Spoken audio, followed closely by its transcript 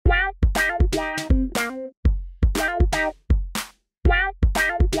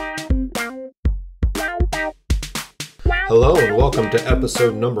Hello and welcome to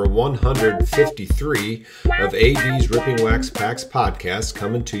episode number 153 of AV's Ripping Wax Packs podcast,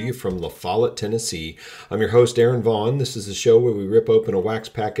 coming to you from La Follette, Tennessee. I'm your host, Aaron Vaughn. This is the show where we rip open a wax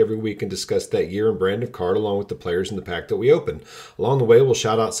pack every week and discuss that year and brand of card along with the players in the pack that we open. Along the way, we'll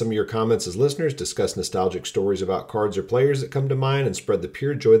shout out some of your comments as listeners, discuss nostalgic stories about cards or players that come to mind, and spread the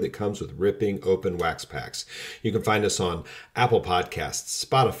pure joy that comes with ripping open wax packs. You can find us on Apple Podcasts,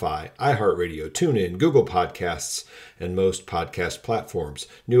 Spotify, iHeartRadio, TuneIn, Google Podcasts, and most podcast platforms.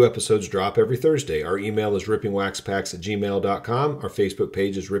 New episodes drop every Thursday. Our email is rippingwaxpacks@gmail.com. Our Facebook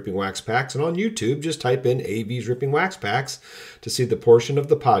page is Ripping Wax Packs. And on YouTube, just type in AV's Ripping Wax Packs to see the portion of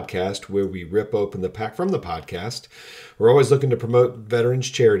the podcast where we rip open the pack from the podcast. We're always looking to promote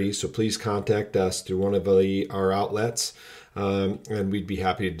veterans charities, so please contact us through one of our outlets, and we'd be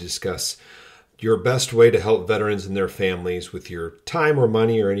happy to discuss your best way to help veterans and their families with your time or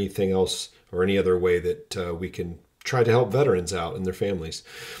money or anything else or any other way that we can try to help veterans out and their families.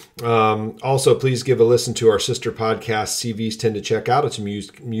 Also, please give a listen to our sister podcast, CVs Tend to Check Out. It's a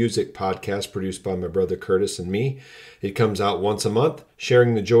music podcast produced by my brother Curtis and me. It comes out once a month,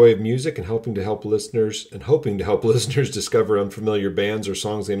 sharing the joy of music and hoping to help listeners discover unfamiliar bands or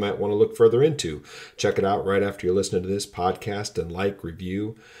songs they might want to look further into. Check it out right after you're listening to this podcast and like,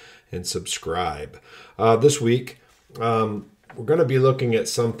 review, and subscribe. This week, we're going to be looking at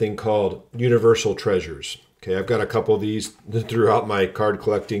something called Universal Treasures. Okay, I've got a couple of these throughout my card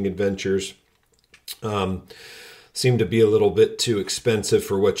collecting adventures. Seem to be a little bit too expensive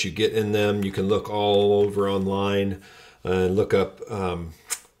for what you get in them. You can look all over online and look up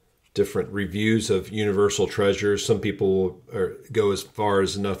different reviews of Universal Treasures. Some people go as far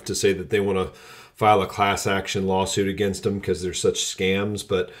as enough to say that they want to file a class action lawsuit against them because they're such scams.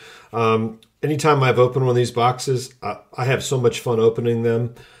 But anytime I've opened one of these boxes, I have so much fun opening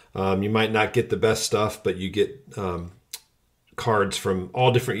them. You might not get the best stuff, but you get cards from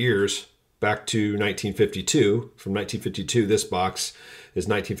all different years back to 1952. From 1952, this box is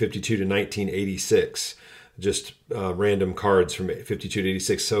 1952 to 1986. Just random cards from 52 to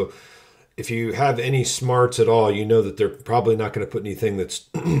 86. So if you have any smarts at all, you know that they're probably not going to put anything that's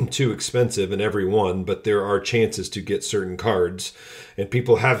too expensive in every one, but there are chances to get certain cards. And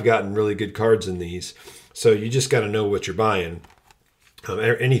people have gotten really good cards in these. So you just got to know what you're buying.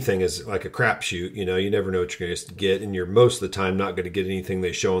 Anything is like a crapshoot, you never know what you're going to get, and you're most of the time not going to get anything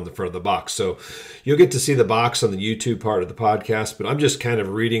they show on the front of the box. So you'll get to see the box on the YouTube part of the podcast, but I'm just kind of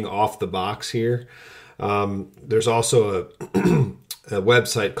reading off the box here. There's also a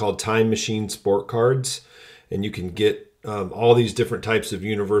website called Time Machine Sport Cards, and you can get all these different types of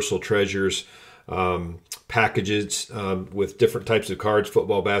Universal Treasures packages with different types of cards: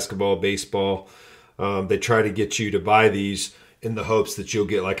 football, basketball, baseball. They try to get you to buy these in the hopes that you'll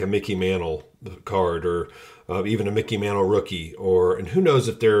get like a Mickey Mantle card or even a Mickey Mantle rookie, and who knows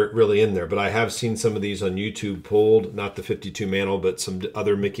if they're really in there. But I have seen some of these on YouTube pulled, not the 52 Mantle, but some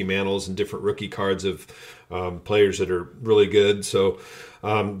other Mickey Mantles and different rookie cards of players that are really good. So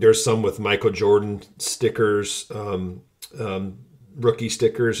there's some with Michael Jordan stickers, rookie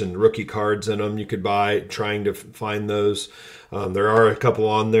stickers and rookie cards in them you could buy, trying to find those. There are a couple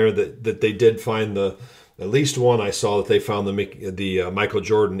on there that they did find at least one I saw that they found the Michael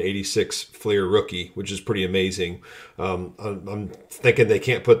Jordan 86 Fleer rookie, which is pretty amazing. I'm thinking they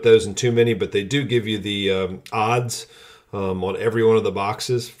can't put those in too many, but they do give you the odds on every one of the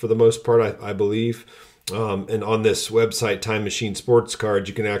boxes for the most part, I believe. And on this website, Time Machine Sports Cards,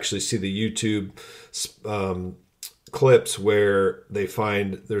 you can actually see the YouTube clips where they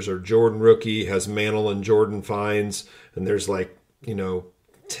find there's a Jordan rookie, has Mantle and Jordan finds, and there's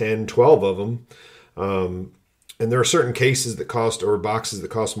 10, 12 of them. And there are certain cases that cost, or boxes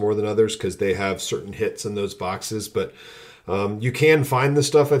that cost more than others because they have certain hits in those boxes. But you can find the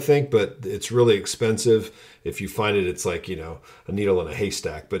stuff, I think, but it's really expensive. If you find it, it's like, a needle in a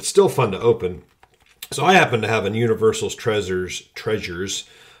haystack, but it's still fun to open. So I happen to have a Universal Treasures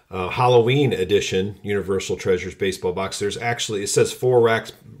Halloween edition Universal Treasures baseball box. There's actually, it says 4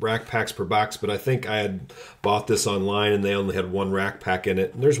 rack packs per box, but I think I had bought this online and they only had 1 rack pack in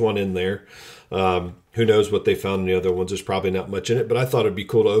it. And there's one in there. Who knows what they found in the other ones. There's probably not much in it, but I thought it'd be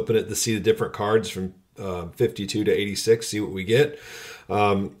cool to open it to see the different cards from 52 to 86, see what we get.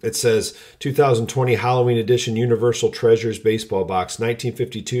 It says 2020 Halloween edition Universal Treasures baseball box,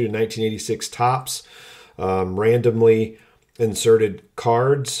 1952 to 1986 tops, randomly inserted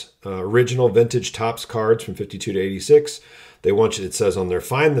cards, original vintage tops cards from 52 to 86. They want you, it says on there,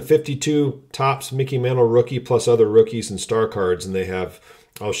 find the 52 tops Mickey Mantle rookie plus other rookies and star cards. And they have,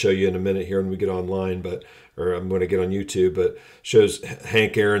 I'll show you in a minute here when we get online, but or I'm going to get on YouTube, but shows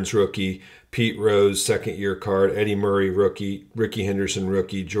Hank Aaron's rookie, Pete Rose second-year card, Eddie Murray rookie, Ricky Henderson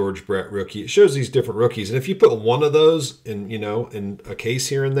rookie, George Brett rookie. It shows these different rookies, and if you put one of those in, in a case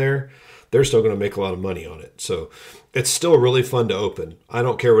here and there, they're still going to make a lot of money on it. So it's still really fun to open. I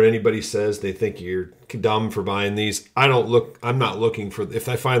don't care what anybody says. They think you're dumb for buying these. I'm not looking for, if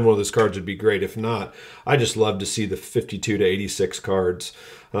I find one of those cards, it'd be great. If not, I just love to see the 52 to 86 cards.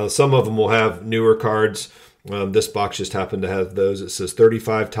 Some of them will have newer cards. This box just happened to have those. It says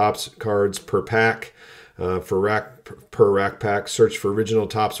 35 Topps cards per pack per rack pack. Search for original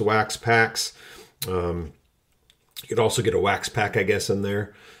Topps wax packs. You could also get a wax pack, I guess, in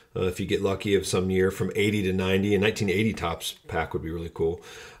there. If you get lucky of some year from 80 to 90. A 1980 Topps pack would be really cool.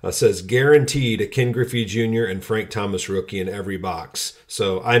 Says guaranteed a Ken Griffey Jr. and Frank Thomas rookie in every box.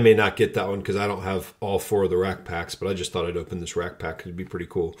 So I may not get that one because I don't have all 4 of the rack packs, but I just thought I'd open this rack pack. It'd be pretty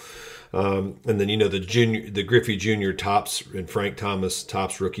cool. And then, the Griffey Jr. Topps and Frank Thomas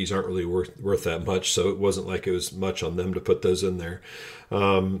Topps rookies aren't really worth that much, so it wasn't like it was much on them to put those in there.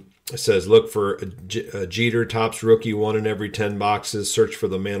 It says, look for a Jeter Topps rookie, 1 in every 10 boxes. Search for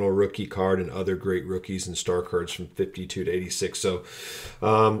the Mantle rookie card and other great rookies and star cards from 52 to 86. So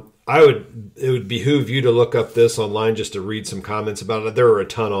it would behoove you to look up this online just to read some comments about it. There were a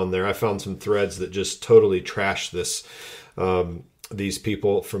ton on there. I found some threads that just totally trashed this, these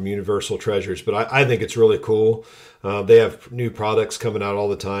people from Universal Treasures. But I think it's really cool. They have new products coming out all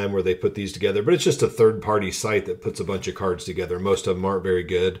the time where they put these together, but it's just a third-party site that puts a bunch of cards together. Most of them aren't very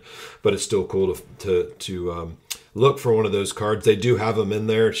good, but it's still cool to look for one of those cards. They do have them in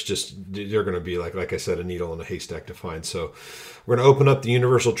there. It's just they're going to be like I said, a needle in a haystack to find. So we're going to open up the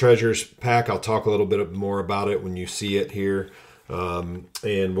Universal Treasures pack. I'll talk a little bit more about it when you see it here, and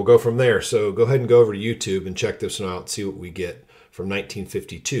we'll go from there. So go ahead and go over to YouTube and check this one out and see what we get from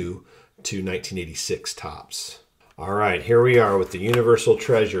 1952 to 1986 Topps. All right, here we are with the Universal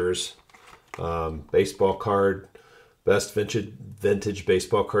Treasures baseball card, best vintage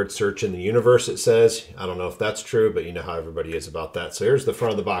baseball card search in the universe, it says. I don't know if that's true, but you know how everybody is about that. So here's the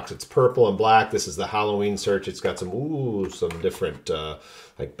front of the box. It's purple and black. This is the Halloween search. It's got some different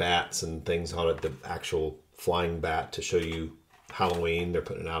like bats and things on it, the actual flying bat to show you Halloween. They're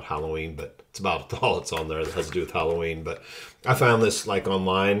putting out Halloween, but it's about all that's on there that has to do with Halloween. But I found this like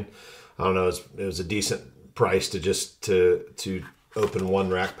online. I don't know, it was a decent price to open one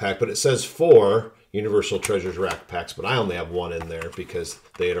rack pack, but it says 4 Universal Treasures rack packs, but I only have 1 in there because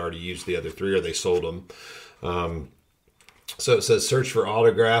they had already used the other 3 or they sold them. So it says search for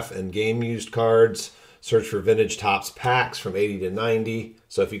autograph and game used cards, search for vintage Topps packs from 80 to 90.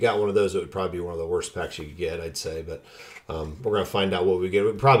 So if you got one of those, it would probably be one of the worst packs you could get, I'd say, but we're going to find out what we get.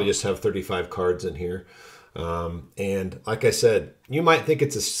 We'd probably just have 35 cards in here. And like I said, you might think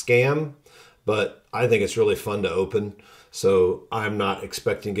it's a scam, but I think it's really fun to open. So I'm not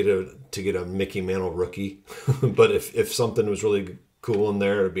expecting to get a Mickey Mantle rookie. But if something was really cool in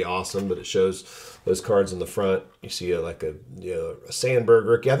there, it'd be awesome. But it shows those cards in the front. You see a Sandberg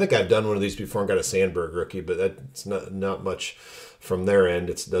rookie. I think I've done one of these before and got a Sandberg rookie, but that's not much from their end.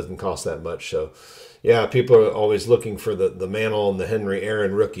 It doesn't cost that much. So yeah, people are always looking for the Mantle and the Henry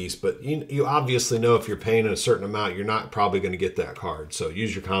Aaron rookies, but you obviously know if you're paying a certain amount, you're not probably going to get that card. So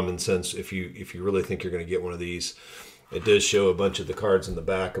use your common sense if you really think you're going to get one of these. It does show a bunch of the cards in the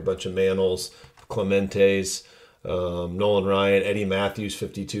back, a bunch of Mantles, Clementes, Nolan Ryan, Eddie Matthews,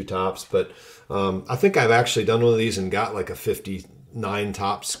 52 Topps. But I think I've actually done one of these and got like a 59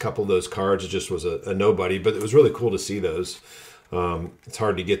 Topps. A couple of those cards, it just was a nobody, but it was really cool to see those. It's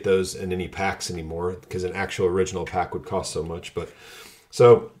hard to get those in any packs anymore because an actual original pack would cost so much. But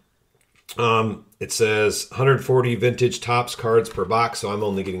so it says 140 vintage Topps cards per box. So I'm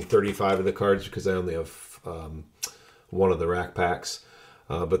only getting 35 of the cards because I only have one of the rack packs.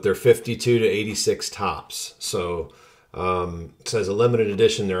 But they're 52 to 86 Topps. So it says a limited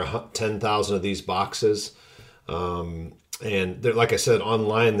edition. There are 10,000 of these boxes. And like I said,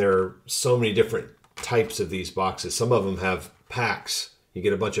 online there are so many different types of these boxes. Some of them have packs. You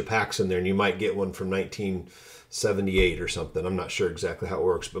get a bunch of packs in there, and you might get one from 1978 or something. I'm not sure exactly how it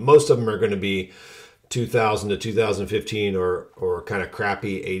works, but most of them are going to be 2000 to 2015 or kind of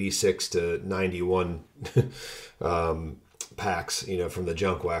crappy 86 to 91 packs, from the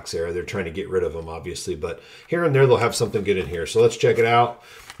junk wax era. They're trying to get rid of them, obviously, but here and there they'll have something good in here. So let's check it out.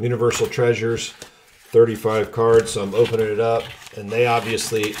 Universal Treasures, 35 cards. So I'm opening it up, and they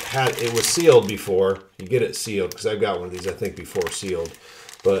obviously it was sealed before. You get it sealed because I've got one of these, I think, before sealed,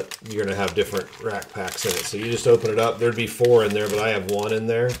 but you're going to have different rack packs in it. So you just open it up. There'd be 4 in there, but I have 1 in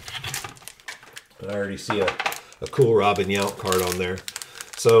there. I already see a cool Robin Yount card on there.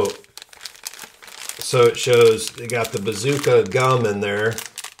 So So it shows they got the Bazooka gum in there,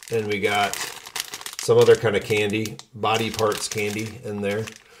 and we got some other kind of candy, body parts candy in there.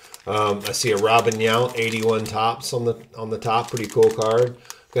 I see a Robin Yount 81 Topps on the top, pretty cool card.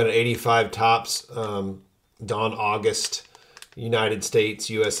 Got an 85 Topps Don August United States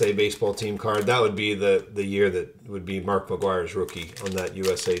USA baseball team card. That would be the year that would be Mark McGwire's rookie on that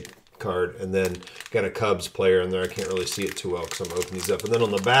USA card. And then got a Cubs player in there. I can't really see it too well because I'm opening these up. And then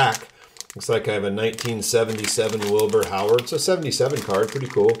on the back, looks like I have a 1977 Wilbur Howard. It's a 77 card, pretty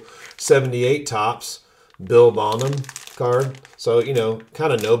cool. 78 Topps Bill Bonham card. So, you know,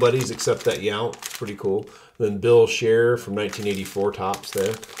 kind of nobodies except that Yount. Pretty cool. Then Bill Scherer from 1984 Topps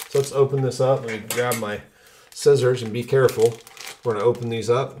there. So let's open this up. Let me grab my scissors and be careful. We're going to open these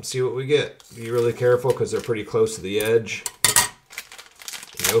up and see what we get. Be really careful because they're pretty close to the edge.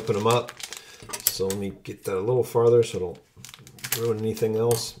 You open them up. So let me get that a little farther so I don't ruin anything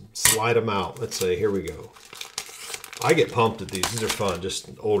else. Slide them out. Let's say, here we go. I get pumped at these. These are fun, just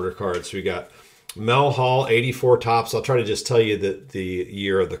older cards. So we got Mel Hall 84 Topps. I'll try to just tell you the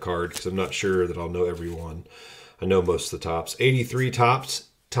year of the card because I'm not sure that I'll know every one. I know most of the Topps. 83 Topps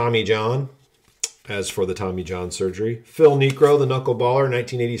Tommy John. As for the Tommy John surgery, Phil Niekro, the knuckleballer,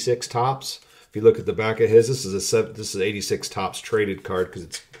 1986 Topps. If you look at the back of his, this is 86 Topps traded card because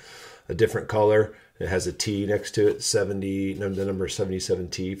it's a different color. It has a T next to it, 70, the number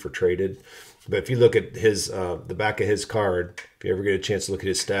 77T for traded. But if you look at his the back of his card, if you ever get a chance to look at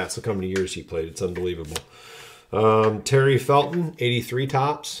his stats, look how many years he played. It's unbelievable. Terry Felton, 83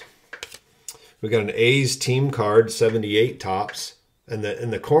 Topps. We got an A's team card, 78 Topps. And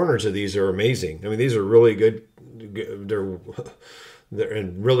the corners of these are amazing. I mean, these are really good. They're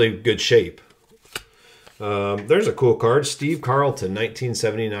in really good shape. There's a cool card. Steve Carlton,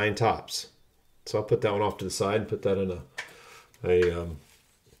 1979 Topps. So I'll put that one off to the side and put that in a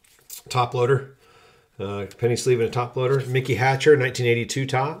top loader. Penny sleeve and a top loader. Mickey Hatcher, 1982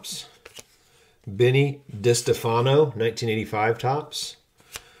 Topps. Benny DiStefano, 1985 Topps.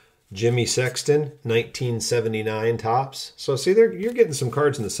 Jimmy Sexton, 1979 Topps. So see, you're getting some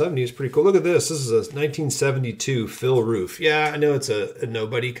cards in the 70s. Pretty cool. Look at this. This is a 1972 Phil Roof. Yeah, I know it's a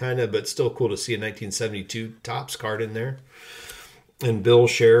nobody kind of, but still cool to see a 1972 Topps card in there. And Bill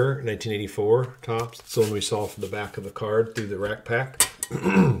Scherer, 1984 Topps. That's the one we saw from the back of the card through the rack pack.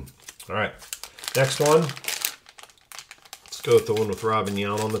 All right. Next one. Let's go with the one with Robin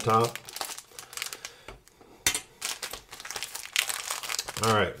Yount on the top.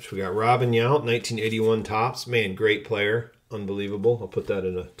 All right, so we got Robin Yount, 1981 Topps. Man, great player. Unbelievable. I'll put that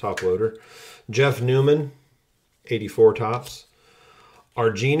in a top loader. Jeff Newman, 84 Topps.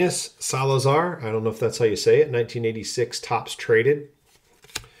 Argenis Salazar, I don't know if that's how you say it, 1986 Topps traded.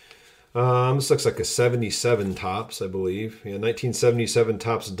 This looks like a 77 Topps, I believe. Yeah, 1977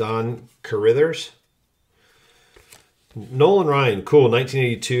 Topps Don Carithers. Nolan Ryan, cool,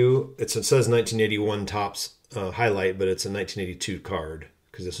 1982. It says 1981 Topps highlight, but it's a 1982 card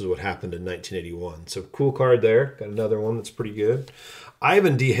because this is what happened in 1981. So cool card there. Got another one that's pretty good.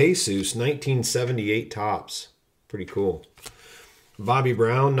 Ivan DeJesus, 1978 Topps. Pretty cool. Bobby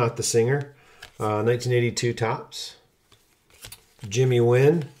Brown, not the singer, 1982 Topps. Jimmy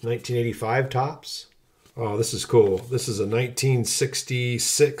Wynn, 1985 Topps. Oh, this is cool. This is a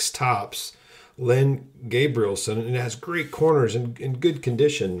 1966 Topps. Len Gabrielson, and it has great corners and in good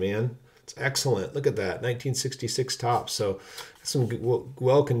condition, man. It's excellent. Look at that, 1966 Topps. So some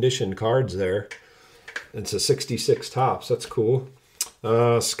well-conditioned cards there. It's a 66 Topps. That's cool.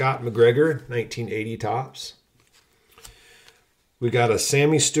 Scott McGregor, 1980 Topps. We got a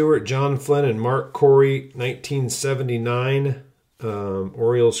Sammy Stewart, John Flynn, and Mark Corey, 1979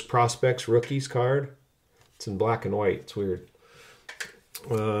 Orioles Prospects Rookies card. It's in black and white. It's weird.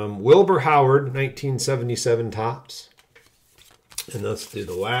 Wilbur Howard, 1977 Topps. And let's do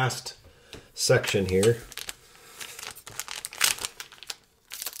the last section here.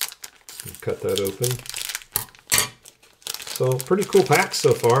 Cut that open. So pretty cool packs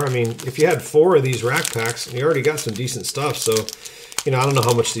so far. I mean, if you had 4 of these rack packs, you already got some decent stuff. So, you know, I don't know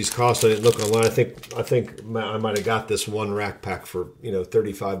how much these cost. I didn't look online. I think I might have got this one rack pack for, you know,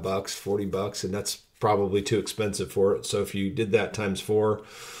 $35, $40, and that's probably too expensive for it. So if you did that times 4,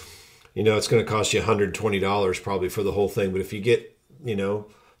 you know, it's going to cost you $120 probably for the whole thing. But if you get, you know,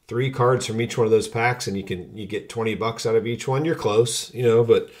 3 cards from each one of those packs and you get $20 out of each one, you're close, you know,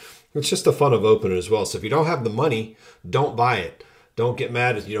 but it's just the fun of opening as well. So if you don't have the money, don't buy it. Don't get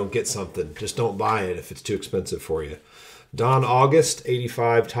mad if you don't get something. Just don't buy it if it's too expensive for you. Don August,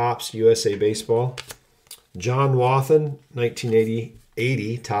 85 Topps, USA Baseball. John Wathan,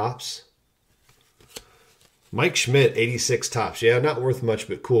 1980 Topps. Mike Schmidt, 86 tops. Yeah, not worth much,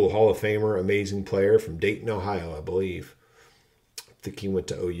 but cool. Hall of Famer, amazing player from Dayton, Ohio, I believe. I think he went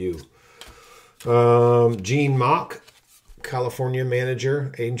to OU. Gene Mock, California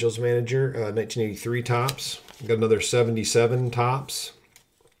manager, Angels manager, 1983 tops. Got another 77 tops.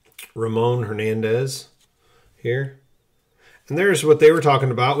 Ramon Hernandez here. And there's what they were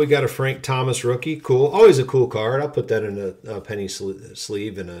talking about. We got a Frank Thomas rookie. Cool. Always a cool card. I'll put that in a penny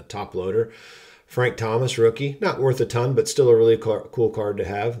sleeve and a top loader. Frank Thomas rookie. Not worth a ton, but still a really cool card to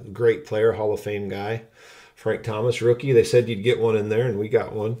have. Great player, Hall of Fame guy. Frank Thomas rookie. They said you'd get one in there, and we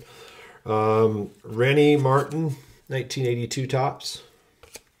got one. Rennie Martin, 1982 tops.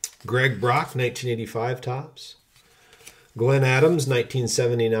 Greg Brock, 1985 tops. Glenn Adams,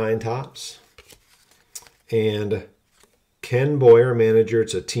 1979 tops. And Ken Boyer, manager.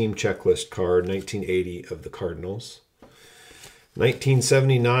 It's a team checklist card, 1980 of the Cardinals.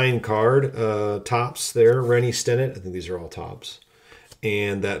 1979 card, tops there. Rennie Stennett, I think these are all tops.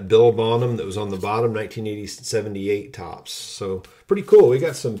 And that Bill Bonham that was on the bottom, 1980 78 tops. So pretty cool. We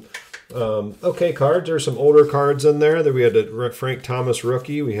got some okay cards. There's some older cards in there. Then we had a Frank Thomas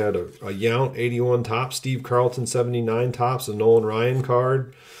rookie. We had a Yount 81 tops. Steve Carlton 79 tops. A Nolan Ryan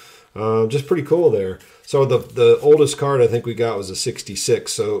card. Just pretty cool there. So the oldest card I think we got was a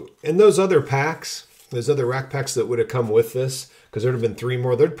 66. So in those other packs, those other rack packs that would have come with this, because there would have been 3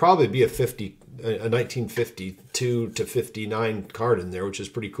 more, there'd probably be a 1952 to 59 card in there, which is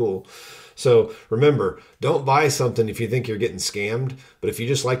pretty cool. So remember, don't buy something if you think you're getting scammed. But if you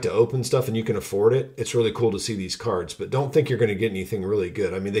just like to open stuff and you can afford it, it's really cool to see these cards. But don't think you're going to get anything really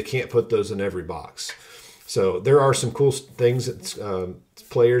good. I mean, they can't put those in every box. So there are some cool things,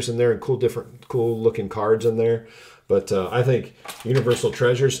 players in there, and cool looking cards in there. But I think Universal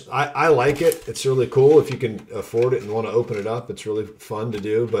Treasures, I like it. It's really cool if you can afford it and want to open it up. It's really fun to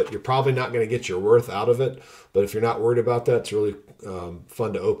do, but you're probably not going to get your worth out of it. But if you're not worried about that, it's really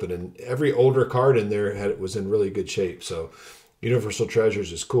fun to open. And every older card in there was in really good shape. So Universal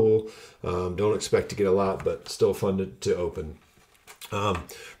Treasures is cool. Don't expect to get a lot, but still fun to open.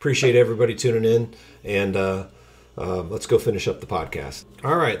 Appreciate everybody tuning in, and let's go finish up the podcast.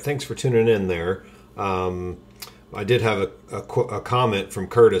 All right, thanks for tuning in there. I did have a comment from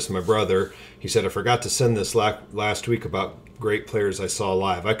Curtis, my brother. He said, I forgot to send this last week about great players I saw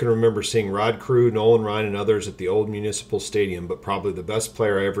live. I can remember seeing Rod Crew, Nolan Ryan, and others at the old Municipal Stadium, but probably the best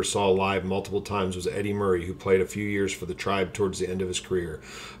player I ever saw live multiple times was Eddie Murray, who played a few years for the Tribe towards the end of his career.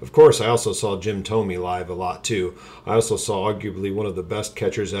 Of course, I also saw Jim Thome live a lot too. I also saw arguably one of the best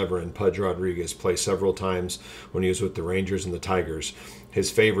catchers ever in Pudge Rodriguez play several times when he was with the Rangers and the Tigers.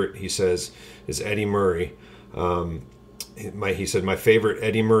 His favorite, he says, is Eddie Murray. He said, my favorite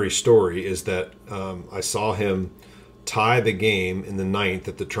Eddie Murray story is that I saw him tie the game in the 9th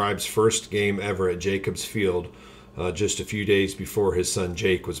at the Tribe's first game ever at Jacobs Field just a few days before his son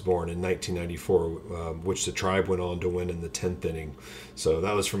Jake was born in 1994, which the Tribe went on to win in the 10th inning. So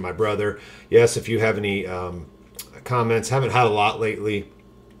that was from my brother. Yes, if you have any comments, haven't had a lot lately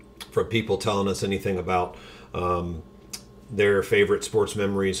from people telling us anything about their favorite sports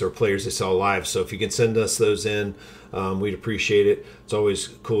memories or players they saw live. So if you can send us those in, we'd appreciate it. It's always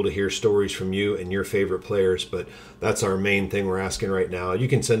cool to hear stories from you and your favorite players, but that's our main thing we're asking right now. You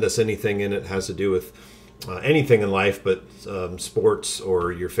can send us anything in it has to do with anything in life, but sports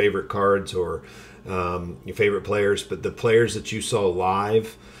or your favorite cards or your favorite players. But the players that you saw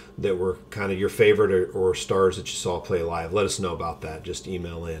live that were kind of your favorite or stars that you saw play live, let us know about that. Just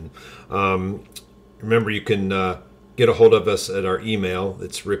email in. Remember, you can get a hold of us at our email.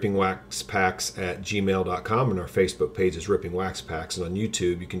 It's rippingwaxpacks@gmail.com, and our Facebook page is Ripping Wax Packs. And on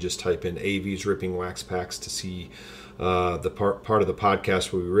YouTube, you can just type in AV's Ripping Wax Packs to see the part of the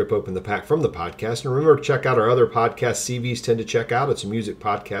podcast where we rip open the pack from the podcast. And remember to check out our other podcast, CVs Tend to Check Out. It's a music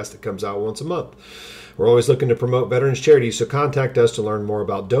podcast that comes out once a month. We're always looking to promote veterans charities, so contact us to learn more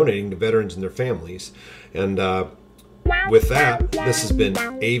about donating to veterans and their families. And with that, this has been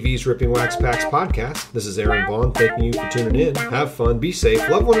AV's Ripping Wax Packs podcast. This is Aaron Vaughn thanking you for tuning in. Have fun, be safe,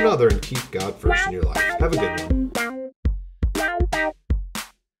 love one another, and keep God first in your life. Have a good one.